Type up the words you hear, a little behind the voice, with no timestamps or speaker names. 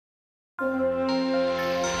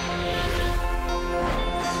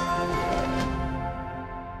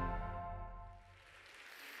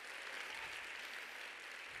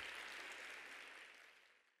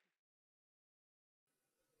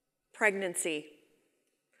pregnancy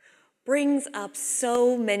brings up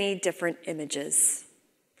so many different images.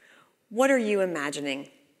 What are you imagining?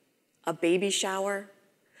 A baby shower?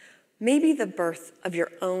 Maybe the birth of your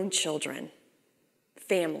own children?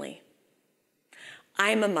 Family?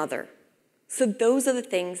 I'm a mother, so those are the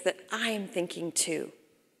things that I am thinking too.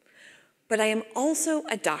 But I am also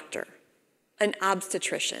a doctor, an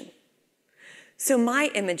obstetrician. So my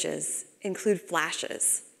images include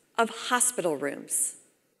flashes of hospital rooms,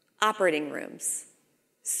 operating rooms,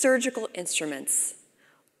 surgical instruments,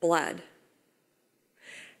 blood,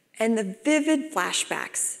 and the vivid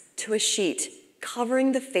flashbacks to a sheet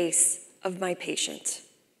covering the face of my patient,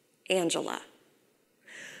 Angela,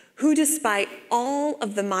 who, despite all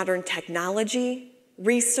of the modern technology,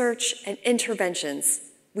 research, and interventions,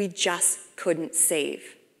 we just couldn't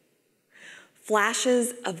save.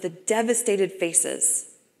 Flashes of the devastated faces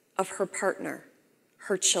of her partner,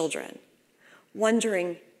 her children,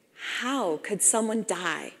 wondering, how could someone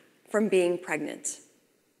die from being pregnant?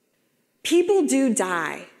 People do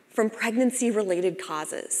die from pregnancy-related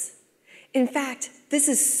causes. In fact, this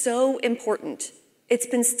is so important, it's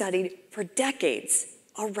been studied for decades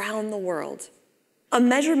around the world. A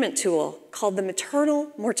measurement tool called the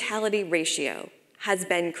maternal mortality ratio has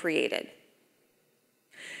been created.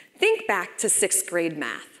 Think back to 6th grade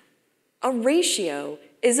math. A ratio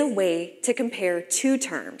is a way to compare two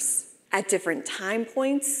terms at different time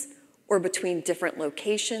points or between different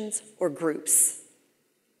locations or groups.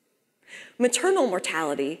 Maternal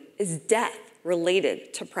mortality is death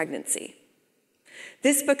related to pregnancy.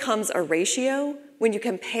 This becomes a ratio when you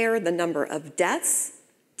compare the number of deaths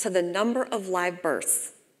to the number of live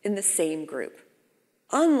births in the same group.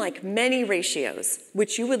 Unlike many ratios,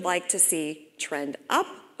 which you would like to see trend up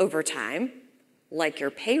over time, like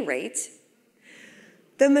your pay rate,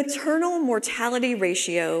 the maternal mortality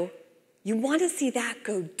ratio, you want to see that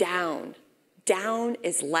go down. Down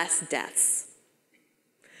is less deaths.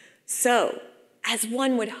 So, as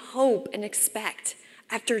one would hope and expect,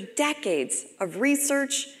 after decades of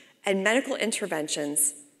research and medical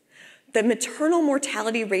interventions, the maternal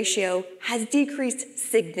mortality ratio has decreased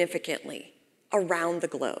significantly around the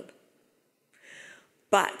globe.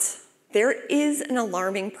 But there is an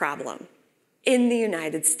alarming problem in the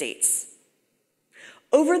United States.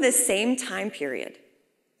 Over this same time period,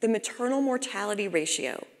 the maternal mortality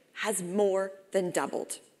ratio has more than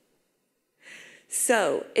doubled.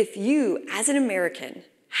 So if you, as an American,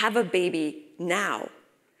 have a baby now,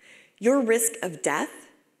 your risk of death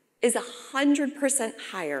is 100%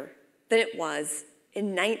 higher than it was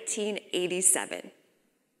in 1987.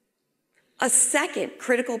 A second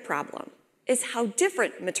critical problem is how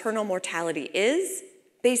different maternal mortality is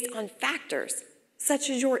based on factors such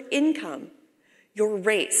as your income, your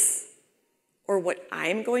race, or what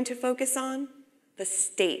I'm going to focus on, the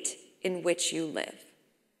state in which you live.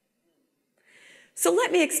 So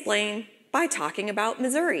let me explain by talking about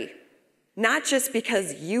Missouri, not just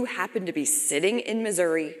because you happen to be sitting in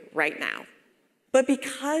Missouri right now, but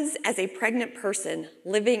because as a pregnant person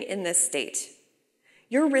living in this state,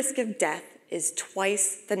 your risk of death is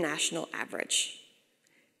twice the national average.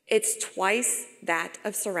 It's twice that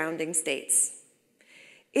of surrounding states.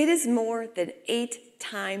 It is more than 8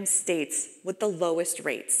 times states with the lowest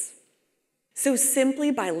rates. So simply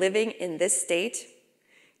by living in this state,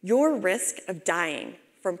 your risk of dying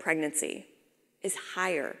from pregnancy is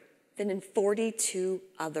higher than in 42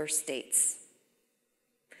 other states.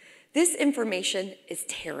 This information is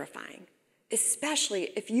terrifying,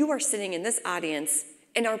 especially if you are sitting in this audience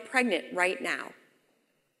and are pregnant right now,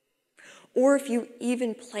 or if you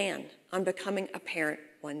even plan on becoming a parent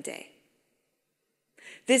one day.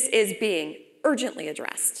 This is being urgently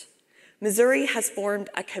addressed. Missouri has formed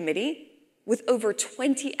a committee with over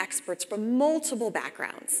 20 experts from multiple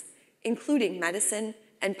backgrounds, including medicine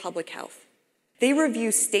and public health. They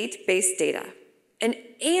review state-based data and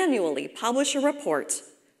annually publish a report,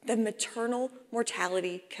 the Maternal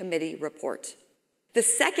Mortality Committee Report. The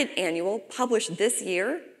second annual, published this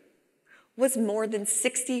year, was more than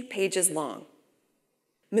 60 pages long.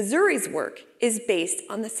 Missouri's work is based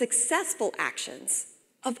on the successful actions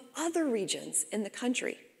of other regions in the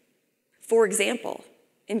country. For example,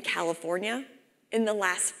 in California, in the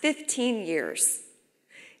last 15 years,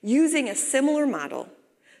 using a similar model,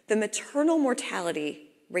 the maternal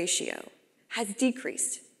mortality ratio has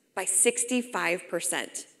decreased by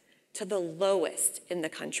 65% to the lowest in the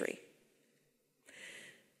country.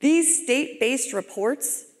 These state-based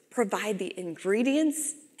reports provide the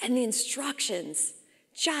ingredients and the instructions,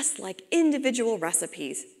 just like individual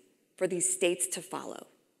recipes, for these states to follow.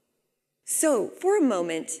 So for a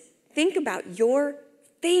moment, think about your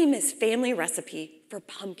famous family recipe for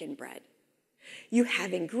pumpkin bread. You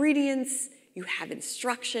have ingredients, you have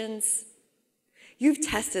instructions. You've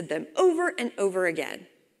tested them over and over again.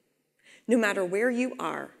 No matter where you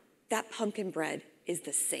are, that pumpkin bread is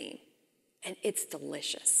the same, and it's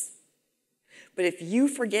delicious. But if you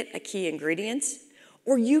forget a key ingredient,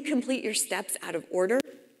 or you complete your steps out of order,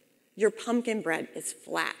 your pumpkin bread is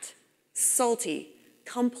flat, salty,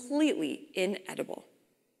 completely inedible.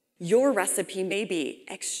 Your recipe may be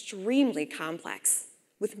extremely complex,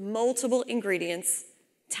 with multiple ingredients,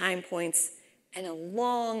 time points, and a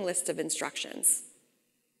long list of instructions.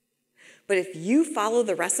 But if you follow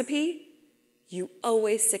the recipe, you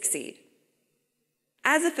always succeed.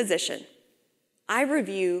 As a physician, I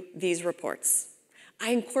review these reports.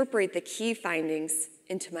 I incorporate the key findings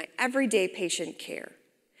into my everyday patient care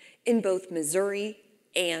in both Missouri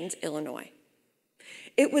and Illinois.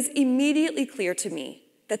 It was immediately clear to me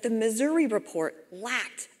that the Missouri report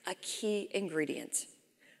lacked a key ingredient: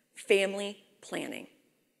 family planning.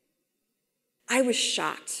 I was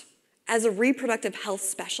shocked. As a reproductive health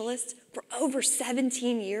specialist for over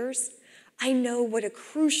 17 years, I know what a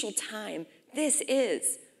crucial time this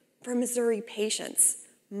is for Missouri patients,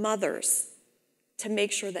 mothers, to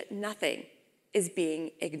make sure that nothing is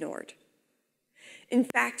being ignored. In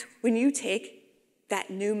fact, when you take that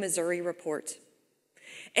new Missouri report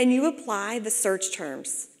and you apply the search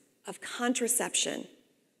terms of contraception,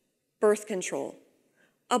 birth control,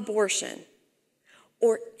 abortion,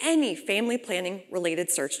 or any family planning related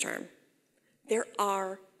search term, there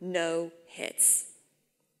are no hits.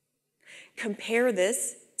 Compare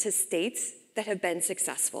this to states that have been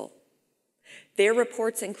successful. Their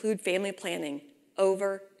reports include family planning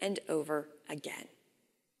over and over again.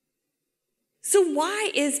 So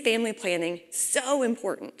why is family planning so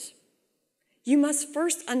important? You must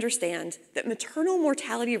first understand that maternal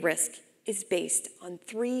mortality risk is based on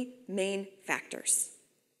three main factors: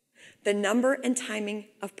 the number and timing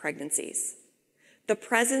of pregnancies, the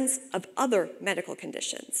presence of other medical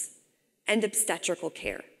conditions, and obstetrical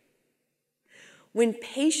care. When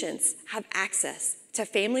patients have access to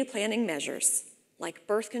family planning measures like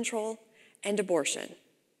birth control and abortion,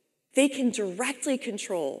 they can directly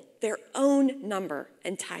control their own number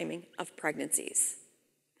and timing of pregnancies.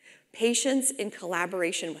 Patients, in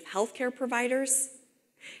collaboration with healthcare providers,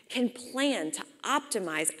 can plan to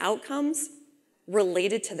optimize outcomes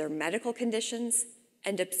related to their medical conditions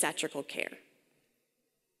and obstetrical care.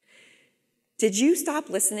 Did you stop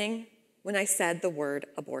listening when I said the word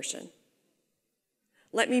abortion?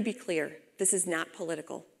 Let me be clear, this is not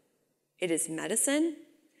political. It is medicine,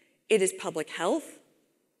 it is public health,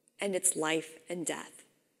 and it's life and death.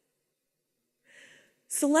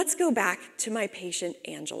 So let's go back to my patient,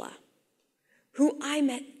 Angela, who I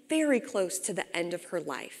met very close to the end of her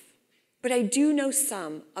life, but I do know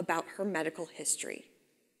some about her medical history.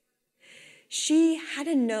 She had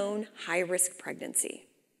a known high-risk pregnancy.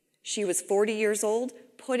 She was 40 years old,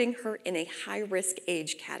 putting her in a high-risk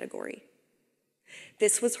age category.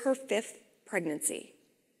 This was her 5th pregnancy.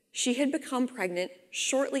 She had become pregnant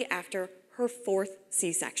shortly after her 4th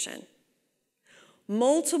C-section.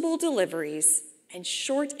 Multiple deliveries and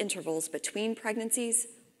short intervals between pregnancies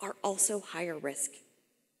are also higher risk.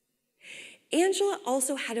 Angela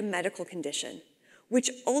also had a medical condition, which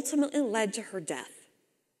ultimately led to her death.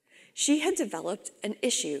 She had developed an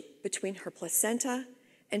issue between her placenta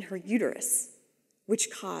and her uterus,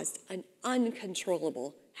 which caused an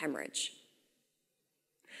uncontrollable hemorrhage.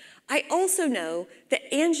 I also know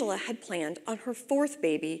that Angela had planned on her 4th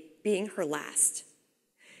baby being her last.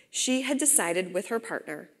 She had decided with her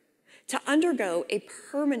partner to undergo a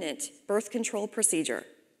permanent birth control procedure,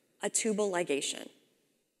 a tubal ligation,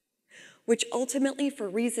 which ultimately, for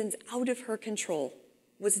reasons out of her control,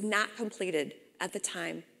 was not completed at the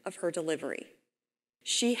time of her delivery.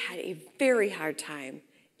 She had a very hard time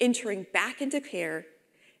entering back into care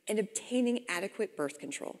and obtaining adequate birth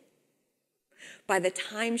control. By the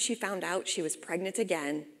time she found out she was pregnant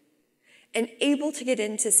again and able to get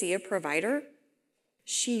in to see a provider,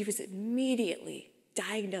 she was immediately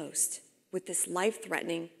diagnosed with this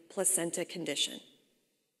life-threatening placenta condition.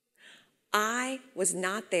 I was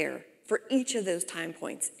not there for each of those time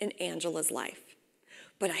points in Angela's life,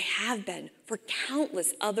 but I have been for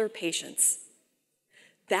countless other patients.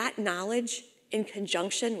 That knowledge, in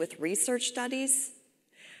conjunction with research studies,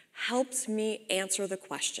 helps me answer the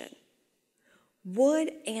question: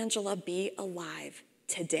 would Angela be alive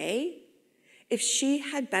today if she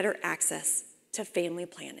had better access to family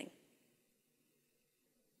planning?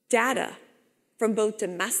 Data from both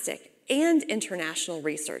domestic and international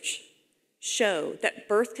research show that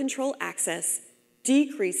birth control access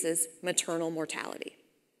decreases maternal mortality.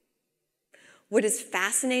 What is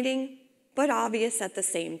fascinating, but obvious at the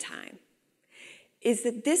same time, is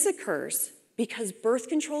that this occurs because birth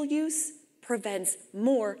control use prevents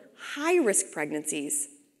more high-risk pregnancies,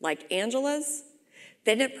 like Angela's,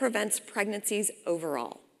 than it prevents pregnancies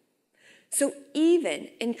overall. So even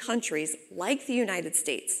in countries like the United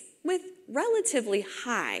States, with relatively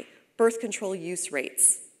high birth control use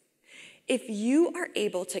rates, if you are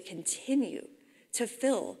able to continue to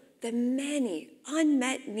fill the many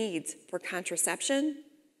unmet needs for contraception,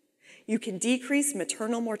 you can decrease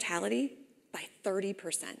maternal mortality by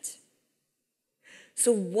 30%.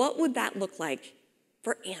 So what would that look like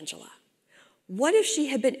for Angela? What if she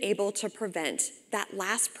had been able to prevent that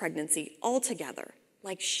last pregnancy altogether,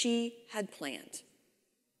 like she had planned?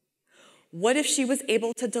 What if she was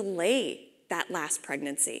able to delay that last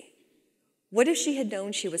pregnancy? What if she had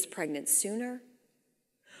known she was pregnant sooner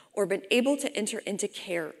or been able to enter into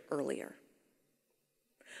care earlier?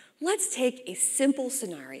 Let's take a simple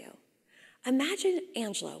scenario. Imagine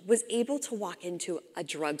Angela was able to walk into a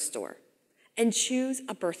drugstore and choose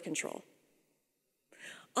a birth control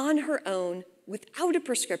on her own, without a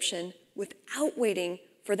prescription, without waiting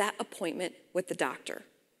for that appointment with the doctor.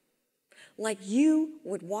 Like you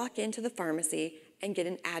would walk into the pharmacy and get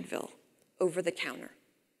an Advil over the counter.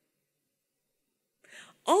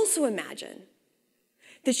 Also imagine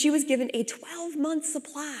that she was given a 12-month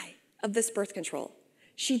supply of this birth control.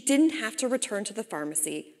 She didn't have to return to the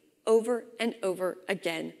pharmacy over and over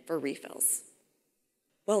again for refills.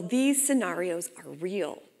 Well, these scenarios are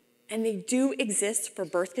real, and they do exist for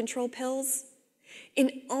birth control pills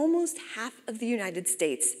in almost half of the United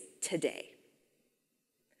States today.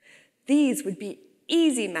 These would be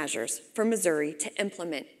easy measures for Missouri to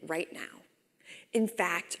implement right now. In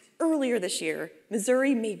fact, earlier this year,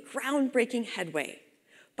 Missouri made groundbreaking headway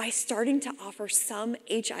by starting to offer some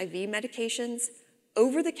HIV medications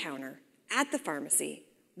over the counter at the pharmacy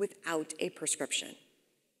without a prescription.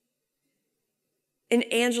 In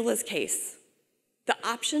Angela's case, the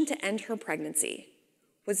option to end her pregnancy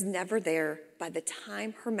was never there by the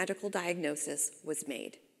time her medical diagnosis was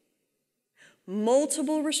made.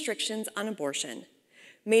 Multiple restrictions on abortion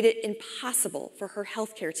made it impossible for her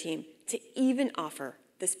healthcare team to even offer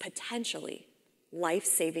this potentially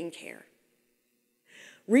life-saving care.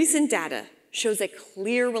 Recent data shows a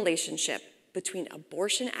clear relationship between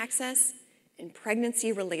abortion access and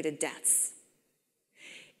pregnancy-related deaths.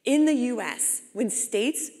 In the US, when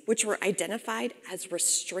states which were identified as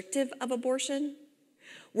restrictive of abortion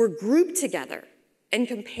were grouped together and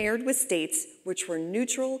compared with states which were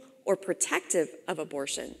neutral or protective of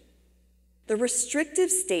abortion, the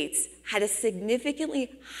restrictive states had a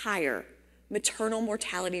significantly higher maternal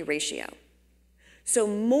mortality ratio. So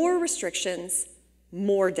more restrictions,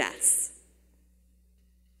 more deaths.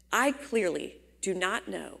 I clearly do not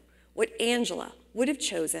know what Angela would have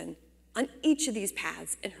chosen on each of these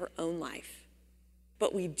paths in her own life.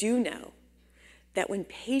 But we do know that when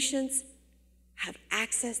patients have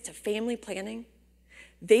access to family planning,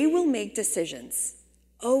 they will make decisions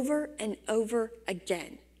over and over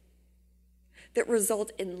again that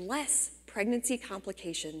result in less pregnancy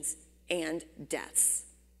complications and deaths.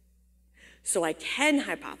 So I can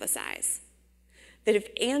hypothesize that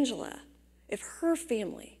if her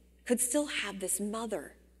family could still have this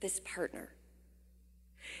mother, this partner,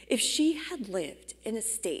 if she had lived in a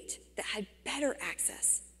state that had better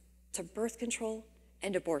access to birth control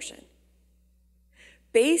and abortion,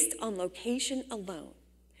 based on location alone,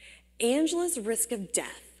 Angela's risk of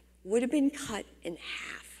death would have been cut in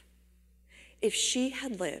half if she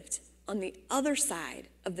had lived on the other side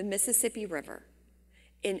of the Mississippi River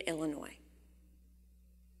in Illinois.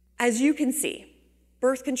 As you can see,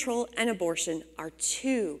 birth control and abortion are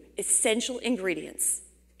two essential ingredients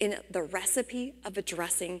in the recipe of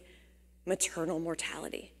addressing maternal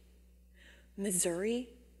mortality. Missouri,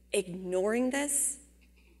 ignoring this,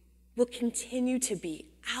 will continue to be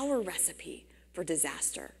our recipe for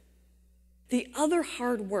disaster. The other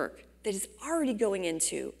hard work that is already going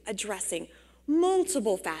into addressing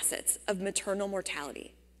multiple facets of maternal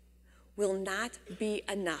mortality will not be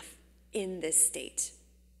enough in this state.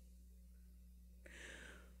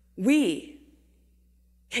 We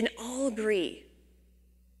can all agree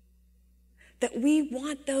that we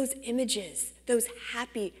want those images, those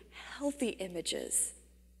happy, healthy images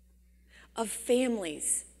of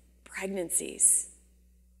families, pregnancies.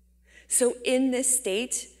 So in this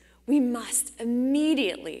state, we must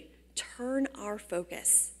immediately turn our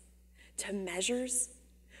focus to measures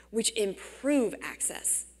which improve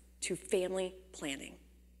access to family planning.